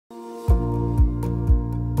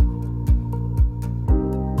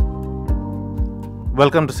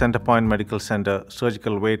Welcome to Centerpoint Medical Center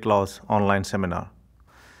Surgical Weight Loss Online Seminar.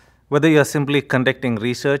 Whether you are simply conducting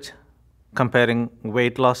research, comparing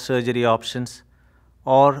weight loss surgery options,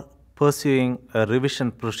 or pursuing a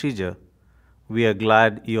revision procedure, we are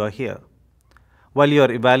glad you are here. While you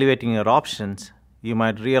are evaluating your options, you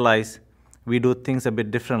might realize we do things a bit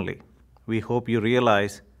differently. We hope you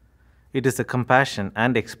realize it is the compassion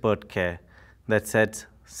and expert care that sets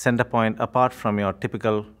Centerpoint apart from your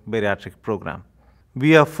typical bariatric program.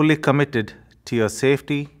 We are fully committed to your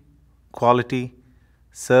safety, quality,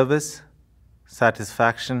 service,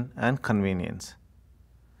 satisfaction, and convenience.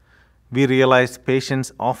 We realize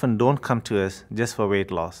patients often don't come to us just for weight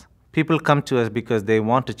loss. People come to us because they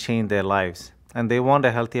want to change their lives and they want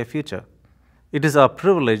a healthier future. It is our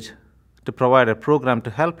privilege to provide a program to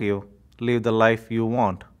help you live the life you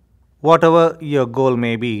want. Whatever your goal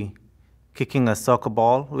may be, kicking a soccer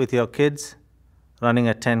ball with your kids, running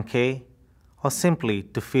a 10K, or simply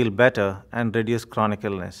to feel better and reduce chronic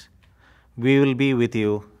illness, we will be with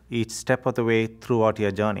you each step of the way throughout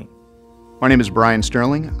your journey. My name is Brian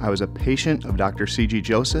Sterling. I was a patient of Dr. C.G.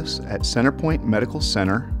 Josephs at Centerpoint Medical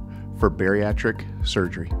Center for bariatric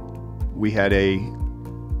surgery. We had a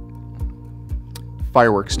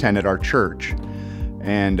fireworks tent at our church,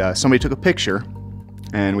 and somebody took a picture,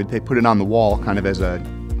 and they put it on the wall, kind of as a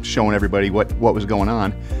showing everybody what was going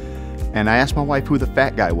on. And I asked my wife who the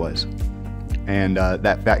fat guy was, and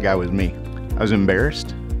that fat guy was me. I was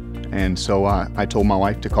embarrassed, and so I told my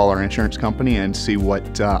wife to call our insurance company and see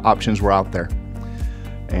what options were out there.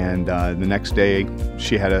 And the next day,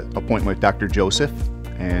 she had an appointment with Dr. Joseph,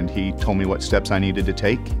 and he told me what steps I needed to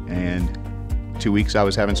take, and 2 weeks I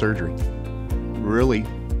was having surgery. Really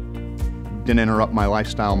didn't interrupt my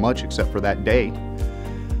lifestyle much except for that day.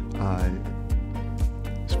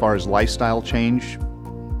 As far as lifestyle change,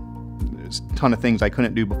 there's a ton of things I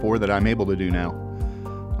couldn't do before that I'm able to do now.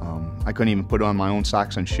 I couldn't even put on my own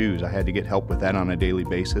socks and shoes. I had to get help with that on a daily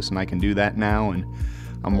basis, and I can do that now, and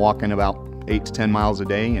I'm walking about 8 to 10 miles a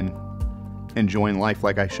day and enjoying life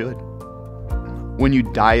like I should. When you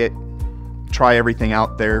diet, try everything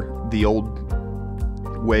out there, the old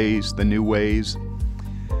ways, the new ways,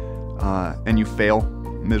 and you fail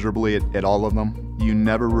miserably at all of them, you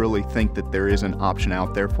never really think that there is an option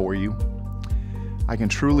out there for you. I can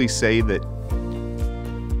truly say that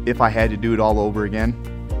if I had to do it all over again,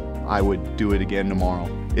 I would do it again tomorrow.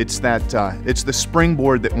 It's the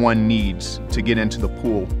springboard that one needs to get into the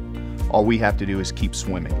pool. All we have to do is keep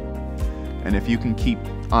swimming. And if you can keep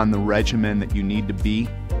on the regimen that you need to be,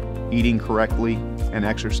 eating correctly and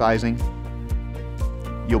exercising,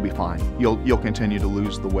 you'll be fine. You'll continue to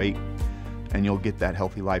lose the weight, and you'll get that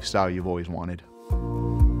healthy lifestyle you've always wanted.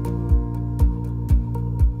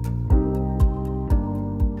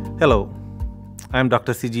 Hello, I'm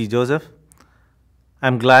Dr. C.G. Joseph.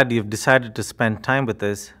 I'm glad you've decided to spend time with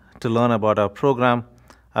us to learn about our program,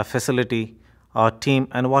 our facility, our team,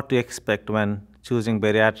 and what to expect when choosing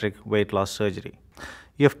bariatric weight loss surgery.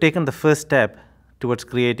 You have taken the first step towards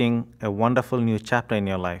creating a wonderful new chapter in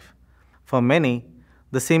your life. For many,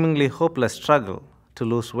 the seemingly hopeless struggle to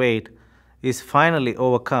lose weight is finally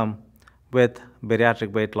overcome with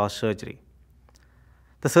bariatric weight loss surgery.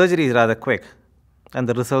 The surgery is rather quick, and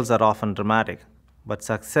the results are often dramatic, but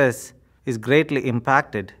success is greatly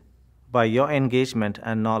impacted by your engagement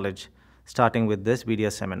and knowledge starting with this video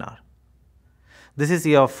seminar. This is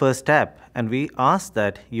your first step, and we ask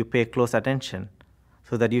that you pay close attention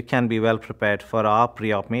so that you can be well prepared for our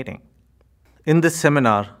pre-op meeting. In this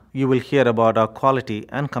seminar, you will hear about our quality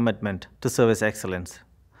and commitment to service excellence,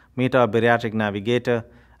 meet our bariatric navigator,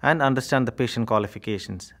 and understand the patient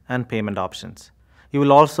qualifications and payment options. You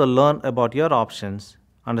will also learn about your options,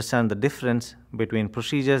 understand the difference between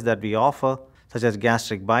procedures that we offer, such as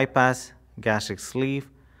gastric bypass, gastric sleeve,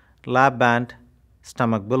 lap band,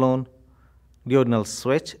 stomach balloon, duodenal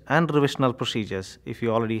switch, and revisional procedures if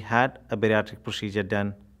you already had a bariatric procedure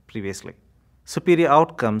done previously. Superior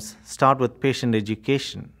outcomes start with patient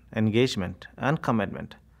education, engagement, and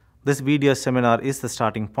commitment. This video seminar is the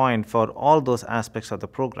starting point for all those aspects of the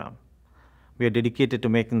program. We are dedicated to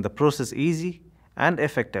making the process easy and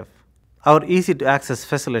effective. Our easy-to-access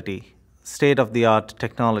facility, state-of-the-art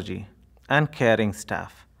technology, and caring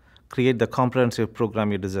staff create the comprehensive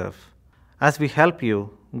program you deserve. As we help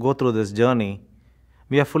you go through this journey,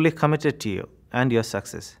 we are fully committed to you and your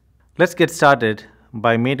success. Let's get started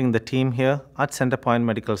by meeting the team here at Centerpoint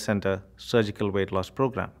Medical Center Surgical Weight Loss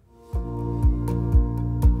Program.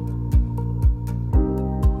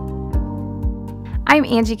 I'm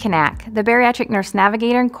Angie Kanak, the Bariatric Nurse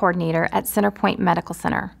Navigator and Coordinator at Centerpoint Medical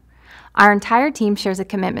Center. Our entire team shares a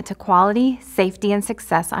commitment to quality, safety, and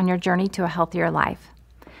success on your journey to a healthier life.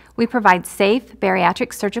 We provide safe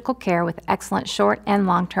bariatric surgical care with excellent short and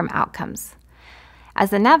long-term outcomes. As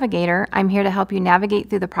the navigator, I'm here to help you navigate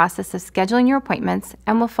through the process of scheduling your appointments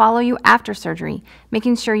and will follow you after surgery,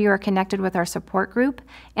 making sure you are connected with our support group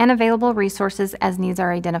and available resources as needs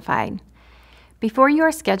are identified. Before you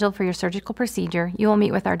are scheduled for your surgical procedure, you will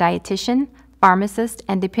meet with our dietitian, pharmacist,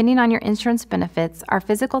 and depending on your insurance benefits, our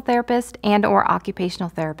physical therapist and/or occupational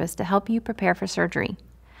therapist to help you prepare for surgery.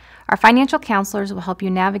 Our financial counselors will help you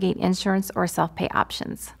navigate insurance or self-pay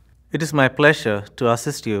options. It is my pleasure to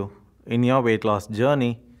assist you in your weight loss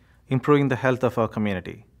journey, improving the health of our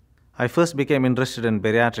community. I first became interested in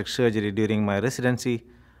bariatric surgery during my residency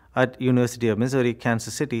at University of Missouri,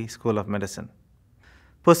 Kansas City School of Medicine.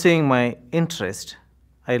 Pursuing my interest,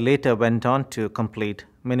 I later went on to complete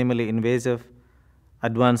minimally invasive,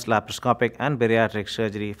 advanced laparoscopic and bariatric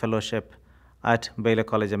surgery fellowship at Baylor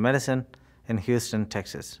College of Medicine in Houston,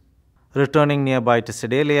 Texas. Returning nearby to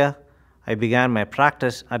Sedalia, I began my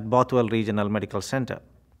practice at Bothwell Regional Medical Center.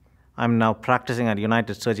 I'm now practicing at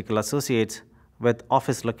United Surgical Associates with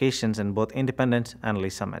office locations in both Independence and Lee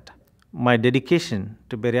Summit. My dedication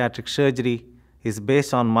to bariatric surgery is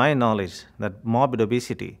based on my knowledge that morbid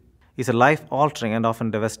obesity is a life-altering and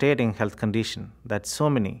often devastating health condition that so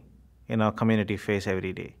many in our community face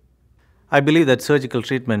every day. I believe that surgical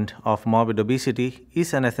treatment of morbid obesity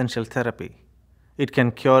is an essential therapy. It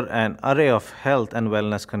can cure an array of health and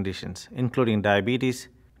wellness conditions, including diabetes,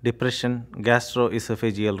 depression,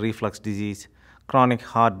 gastroesophageal reflux disease, chronic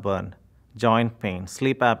heartburn, joint pain,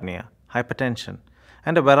 sleep apnea, hypertension,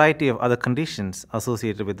 and a variety of other conditions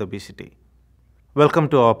associated with obesity. Welcome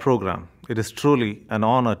to our program. It is truly an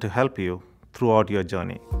honor to help you throughout your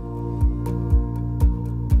journey.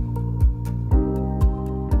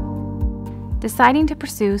 Deciding to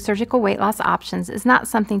pursue surgical weight loss options is not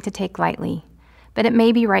something to take lightly, but it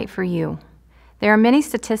may be right for you. There are many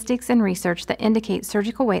statistics and research that indicate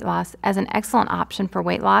surgical weight loss as an excellent option for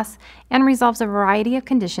weight loss and resolves a variety of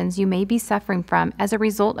conditions you may be suffering from as a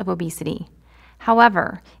result of obesity.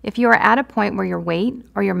 However, if you are at a point where your weight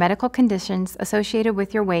or your medical conditions associated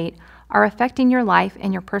with your weight are affecting your life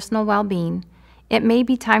and your personal well-being, it may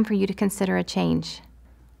be time for you to consider a change.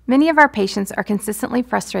 Many of our patients are consistently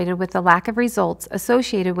frustrated with the lack of results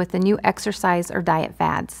associated with the new exercise or diet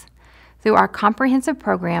fads. Through our comprehensive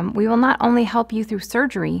program, we will not only help you through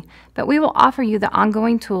surgery, but we will offer you the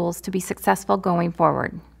ongoing tools to be successful going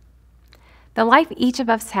forward. The life each of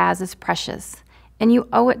us has is precious, and you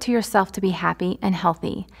owe it to yourself to be happy and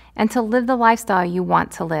healthy, and to live the lifestyle you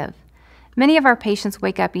want to live. Many of our patients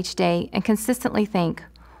wake up each day and consistently think,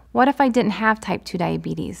 what if I didn't have type 2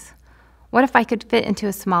 diabetes? What if I could fit into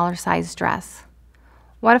a smaller size dress?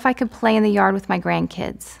 What if I could play in the yard with my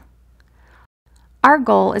grandkids? Our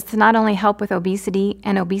goal is to not only help with obesity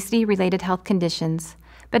and obesity-related health conditions,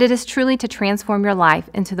 but it is truly to transform your life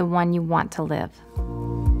into the one you want to live.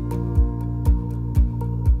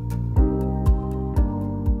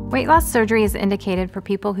 Weight loss surgery is indicated for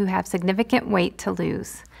people who have significant weight to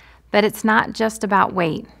lose, but it's not just about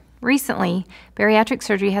weight. Recently, bariatric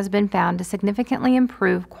surgery has been found to significantly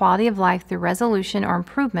improve quality of life through resolution or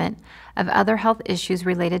improvement of other health issues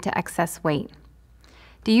related to excess weight.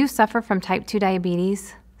 Do you suffer from type 2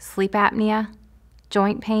 diabetes, sleep apnea,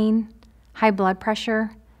 joint pain, high blood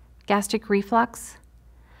pressure, gastric reflux?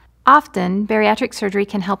 Often, bariatric surgery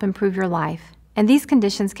can help improve your life, and these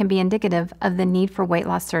conditions can be indicative of the need for weight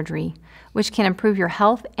loss surgery, which can improve your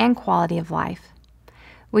health and quality of life.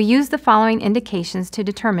 We use the following indications to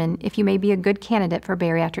determine if you may be a good candidate for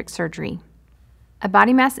bariatric surgery. A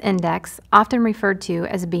body mass index, often referred to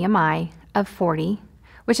as BMI, of 40,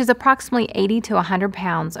 which is approximately 80 to 100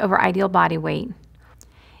 pounds over ideal body weight.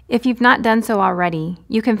 If you've not done so already,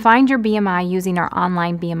 you can find your BMI using our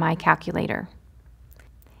online BMI calculator.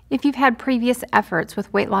 If you've had previous efforts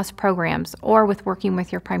with weight loss programs or with working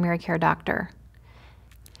with your primary care doctor.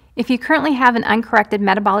 If you currently have an uncorrected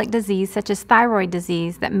metabolic disease such as thyroid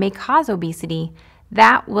disease that may cause obesity,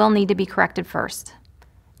 that will need to be corrected first.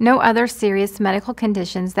 No other serious medical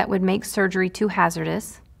conditions that would make surgery too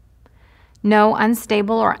hazardous. No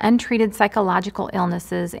unstable or untreated psychological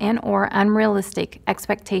illnesses and/or unrealistic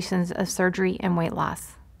expectations of surgery and weight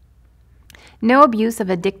loss. No abuse of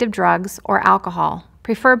addictive drugs or alcohol,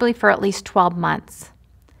 preferably for at least 12 months.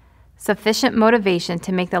 Sufficient motivation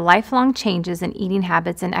to make the lifelong changes in eating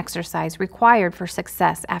habits and exercise required for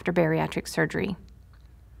success after bariatric surgery.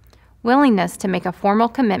 Willingness to make a formal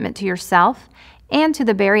commitment to yourself and to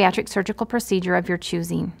the bariatric surgical procedure of your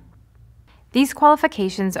choosing. These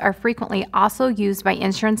qualifications are frequently also used by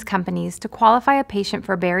insurance companies to qualify a patient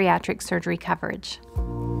for bariatric surgery coverage.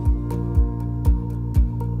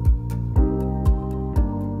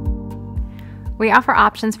 We offer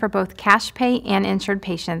options for both cash pay and insured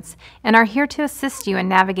patients and are here to assist you in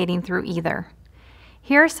navigating through either.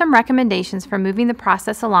 Here are some recommendations for moving the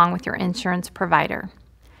process along with your insurance provider.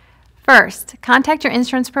 First, contact your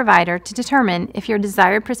insurance provider to determine if your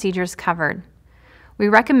desired procedure is covered. We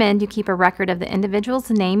recommend you keep a record of the individual's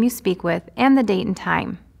name you speak with and the date and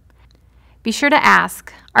time. Be sure to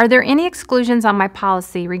ask, are there any exclusions on my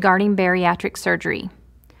policy regarding bariatric surgery?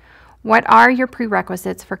 What are your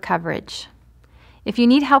prerequisites for coverage? If you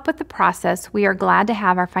need help with the process, we are glad to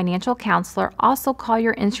have our financial counselor also call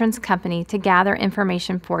your insurance company to gather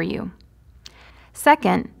information for you.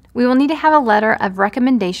 Second, we will need to have a letter of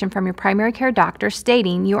recommendation from your primary care doctor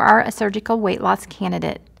stating you are a surgical weight loss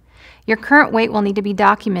candidate. Your current weight will need to be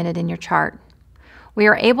documented in your chart. We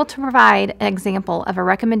are able to provide an example of a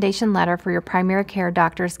recommendation letter for your primary care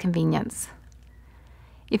doctor's convenience.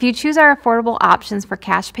 If you choose our affordable options for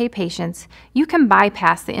cash pay patients, you can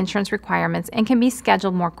bypass the insurance requirements and can be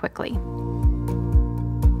scheduled more quickly.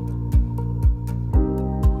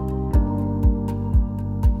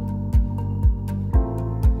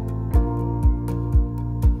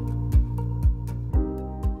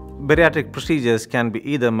 Bariatric procedures can be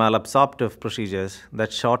either malabsorptive procedures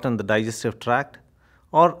that shorten the digestive tract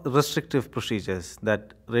or restrictive procedures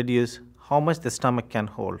that reduce how much the stomach can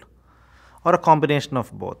hold, or a combination of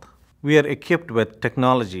both. We are equipped with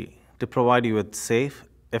technology to provide you with safe,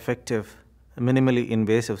 effective, minimally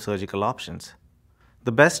invasive surgical options.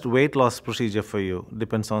 The best weight loss procedure for you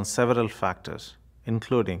depends on several factors,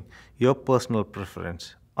 including your personal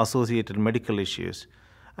preference, associated medical issues,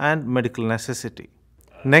 and medical necessity.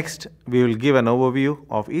 Next, we will give an overview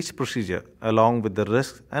of each procedure along with the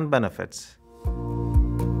risks and benefits.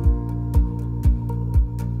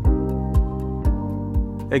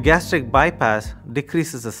 A gastric bypass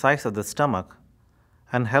decreases the size of the stomach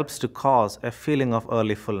and helps to cause a feeling of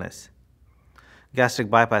early fullness.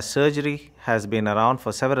 Gastric bypass surgery has been around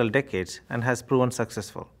for several decades and has proven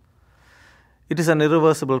successful. It is an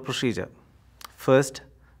irreversible procedure. First,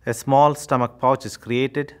 a small stomach pouch is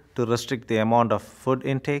created to restrict the amount of food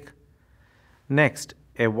intake. Next,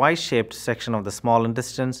 a Y-shaped section of the small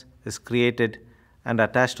intestines is created and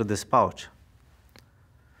attached to this pouch.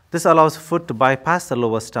 This allows food to bypass the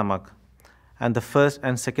lower stomach and the first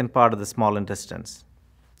and second part of the small intestines.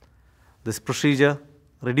 This procedure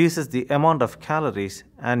reduces the amount of calories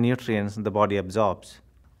and nutrients the body absorbs.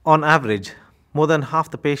 On average, more than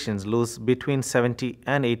half the patients lose between 70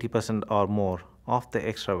 and 80% or more of the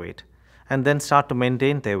extra weight and then start to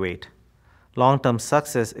maintain their weight. Long-term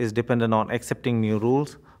success is dependent on accepting new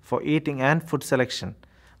rules for eating and food selection,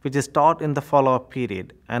 which is taught in the follow-up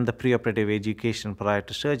period and the preoperative education prior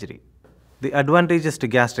to surgery. The advantages to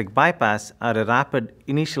gastric bypass are a rapid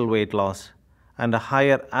initial weight loss and a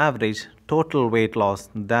higher average total weight loss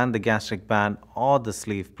than the gastric band or the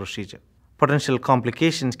sleeve procedure. Potential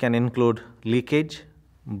complications can include leakage,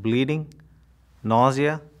 bleeding,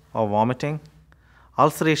 nausea or vomiting,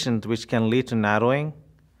 ulcerations which can lead to narrowing,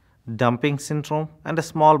 dumping syndrome, and a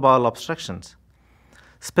small bowel obstructions.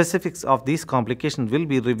 Specifics of these complications will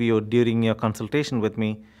be reviewed during your consultation with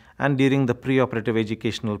me and during the preoperative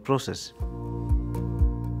educational process.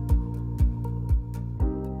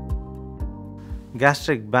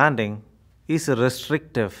 Gastric banding is a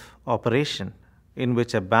restrictive operation in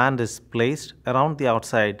which a band is placed around the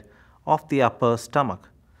outside of the upper stomach,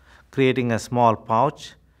 creating a small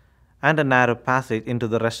pouch and a narrow passage into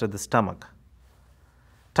the rest of the stomach.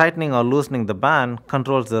 Tightening or loosening the band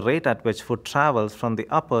controls the rate at which food travels from the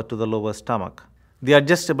upper to the lower stomach. The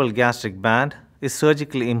adjustable gastric band is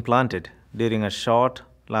surgically implanted during a short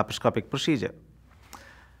laparoscopic procedure.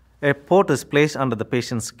 A port is placed under the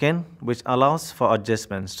patient's skin, which allows for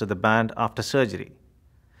adjustments to the band after surgery.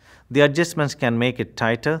 The adjustments can make it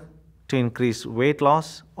tighter to increase weight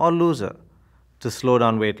loss or looser to slow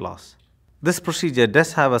down weight loss. This procedure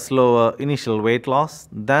does have a slower initial weight loss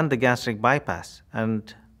than the gastric bypass,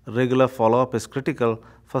 and regular follow-up is critical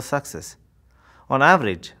for success. On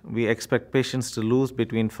average, we expect patients to lose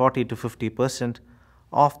between 40 to 50%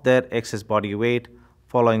 of their excess body weight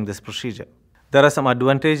following this procedure. There are some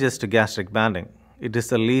advantages to gastric banding. It is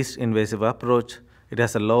the least invasive approach. It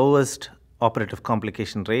has the lowest operative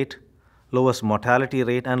complication rate, lowest mortality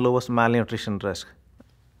rate, and lowest malnutrition risk.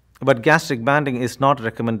 But gastric banding is not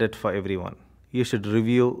recommended for everyone. You should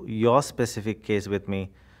review your specific case with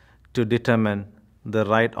me to determine the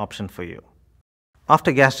right option for you.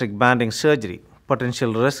 After gastric banding surgery,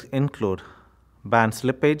 potential risks include band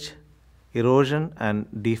slippage, erosion and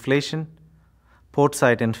deflation, port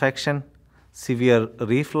site infection, severe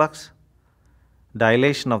reflux,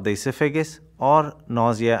 dilation of the esophagus, or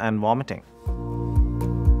nausea and vomiting.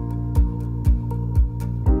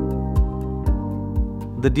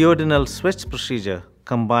 The duodenal switch procedure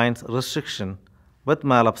combines restriction with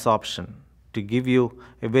malabsorption to give you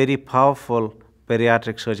a very powerful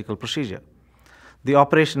bariatric surgical procedure. The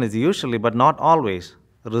operation is usually, but not always,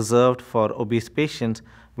 reserved for obese patients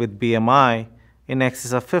with BMI in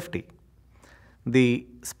excess of 50. The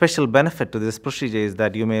special benefit to this procedure is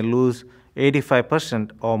that you may lose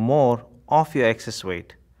 85% or more of your excess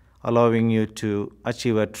weight, allowing you to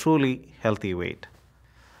achieve a truly healthy weight.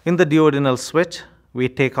 In the duodenal switch, we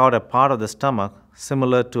take out a part of the stomach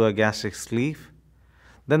similar to a gastric sleeve.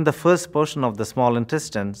 Then the first portion of the small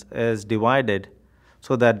intestines is divided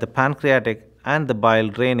so that the pancreatic and the bile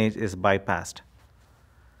drainage is bypassed.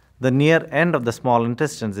 The near end of the small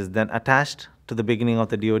intestines is then attached to the beginning of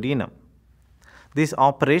the duodenum. These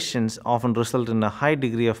operations often result in a high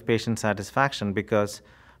degree of patient satisfaction because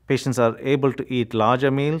patients are able to eat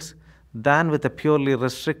larger meals than with a purely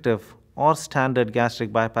restrictive or standard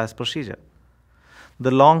gastric bypass procedure.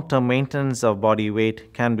 The long-term maintenance of body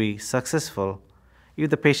weight can be successful if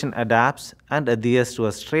the patient adapts and adheres to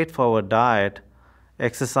a straightforward diet,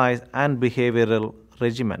 exercise, and behavioral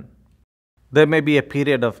regimen. There may be a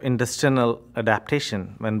period of intestinal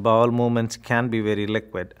adaptation when bowel movements can be very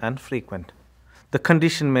liquid and frequent. The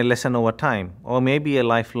condition may lessen over time or may be a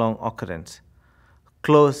lifelong occurrence.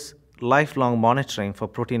 Close lifelong monitoring for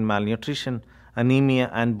protein malnutrition, anemia,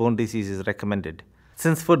 and bone disease is recommended.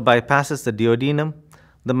 Since food bypasses the duodenum,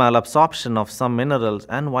 the malabsorption of some minerals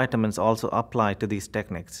and vitamins also apply to these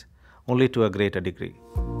techniques, only to a greater degree.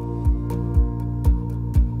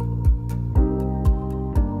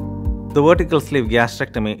 The vertical sleeve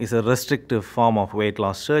gastrectomy is a restrictive form of weight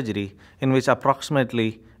loss surgery in which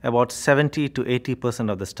approximately about 70 to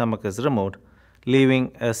 80% of the stomach is removed,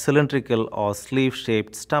 leaving a cylindrical or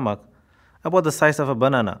sleeve-shaped stomach about the size of a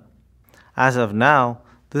banana. As of now,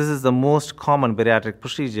 this is the most common bariatric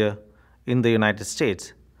procedure in the United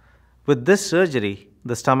States. With this surgery,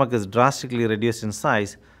 the stomach is drastically reduced in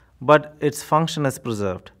size, but its function is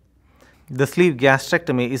preserved. The sleeve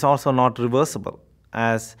gastrectomy is also not reversible,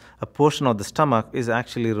 as a portion of the stomach is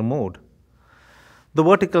actually removed. The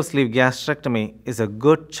vertical sleeve gastrectomy is a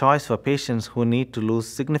good choice for patients who need to lose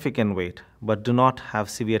significant weight but do not have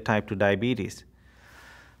severe type 2 diabetes.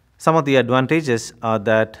 Some of the advantages are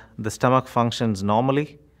that the stomach functions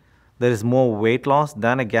normally, there is more weight loss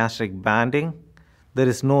than a gastric banding, there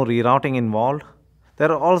is no rerouting involved,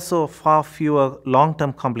 there are also far fewer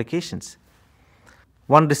long-term complications.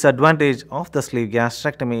 One disadvantage of the sleeve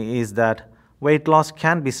gastrectomy is that weight loss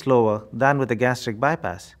can be slower than with a gastric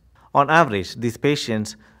bypass. On average, these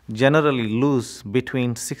patients generally lose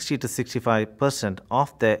between 60 to 65%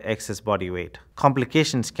 of their excess body weight.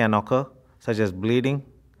 Complications can occur, such as bleeding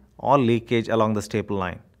or leakage along the staple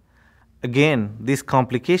line. Again, these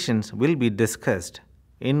complications will be discussed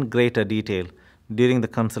in greater detail during the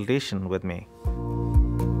consultation with me.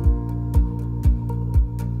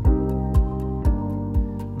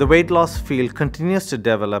 The weight loss field continues to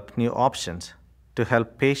develop new options to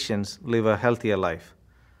help patients live a healthier life.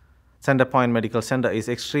 Centerpoint Medical Center is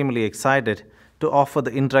extremely excited to offer the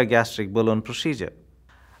intragastric balloon procedure.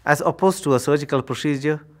 As opposed to a surgical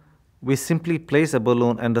procedure, we simply place a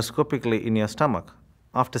balloon endoscopically in your stomach.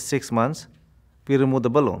 After 6 months, we remove the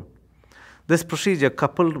balloon. This procedure,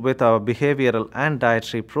 coupled with our behavioral and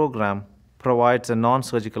dietary program, provides a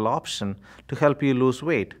non-surgical option to help you lose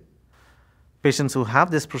weight. Patients who have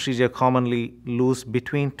this procedure commonly lose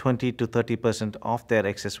between 20 to 30% of their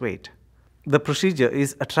excess weight. The procedure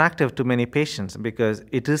is attractive to many patients because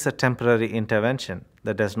it is a temporary intervention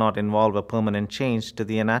that does not involve a permanent change to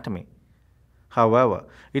the anatomy. However,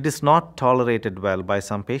 it is not tolerated well by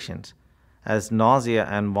some patients, as nausea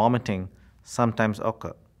and vomiting sometimes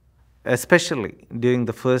occur, especially during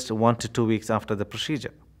the first 1 to 2 weeks after the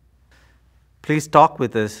procedure. Please talk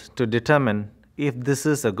with us to determine if this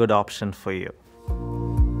is a good option for you.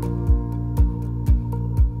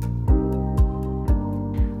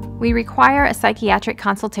 We require a psychiatric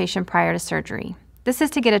consultation prior to surgery. This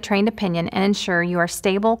is to get a trained opinion and ensure you are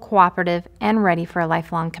stable, cooperative, and ready for a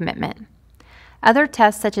lifelong commitment. Other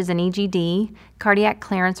tests such as an EGD, cardiac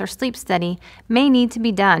clearance, or sleep study may need to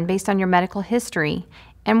be done based on your medical history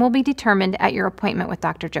and will be determined at your appointment with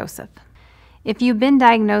Dr. Joseph. If you've been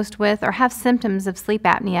diagnosed with or have symptoms of sleep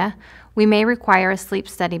apnea, we may require a sleep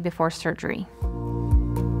study before surgery.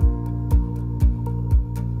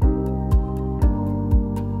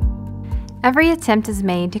 Every attempt is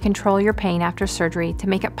made to control your pain after surgery to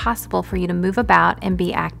make it possible for you to move about and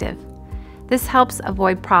be active. This helps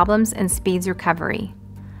avoid problems and speeds recovery.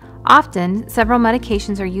 Often, several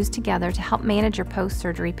medications are used together to help manage your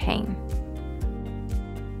post-surgery pain.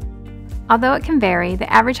 Although it can vary,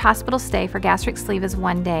 the average hospital stay for gastric sleeve is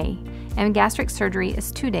 1 day, and gastric surgery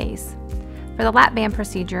is 2 days. For the lap band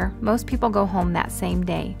procedure, most people go home that same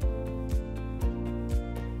day.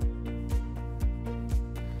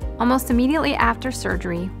 Almost immediately after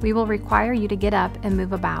surgery, we will require you to get up and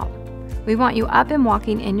move about. We want you up and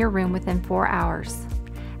walking in your room within 4 hours.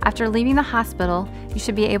 After leaving the hospital, you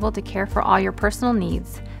should be able to care for all your personal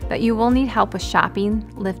needs, but you will need help with shopping,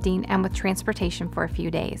 lifting, and with transportation for a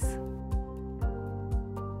few days.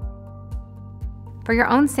 For your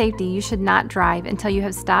own safety, you should not drive until you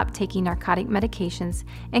have stopped taking narcotic medications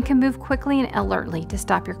and can move quickly and alertly to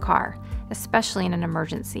stop your car, especially in an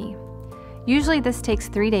emergency. Usually this takes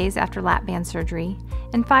 3 days after lap band surgery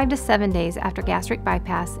and 5 to 7 days after gastric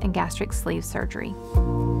bypass and gastric sleeve surgery.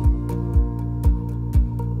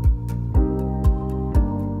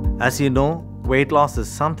 As you know, weight loss is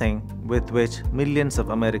something with which millions of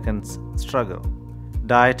Americans struggle.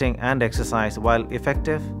 Dieting and exercise, while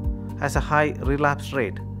effective, has a high relapse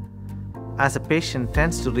rate, as a patient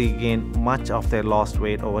tends to regain much of their lost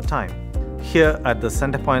weight over time. Here at the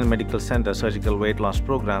Centerpoint Medical Center Surgical Weight Loss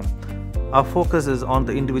Program, our focus is on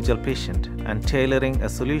the individual patient and tailoring a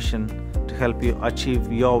solution to help you achieve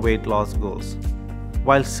your weight loss goals.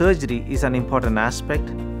 While surgery is an important aspect,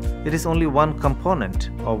 it is only one component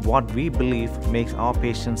of what we believe makes our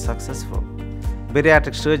patients successful.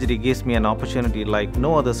 Bariatric surgery gives me an opportunity like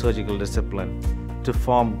no other surgical discipline to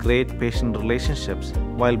form great patient relationships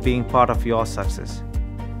while being part of your success.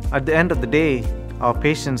 At the end of the day, our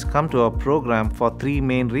patients come to our program for 3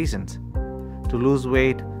 main reasons: to lose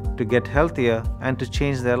weight, to get healthier, and to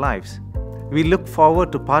change their lives. We look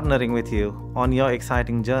forward to partnering with you on your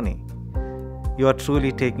exciting journey. You are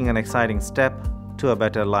truly taking an exciting step to a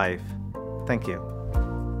better life. Thank you.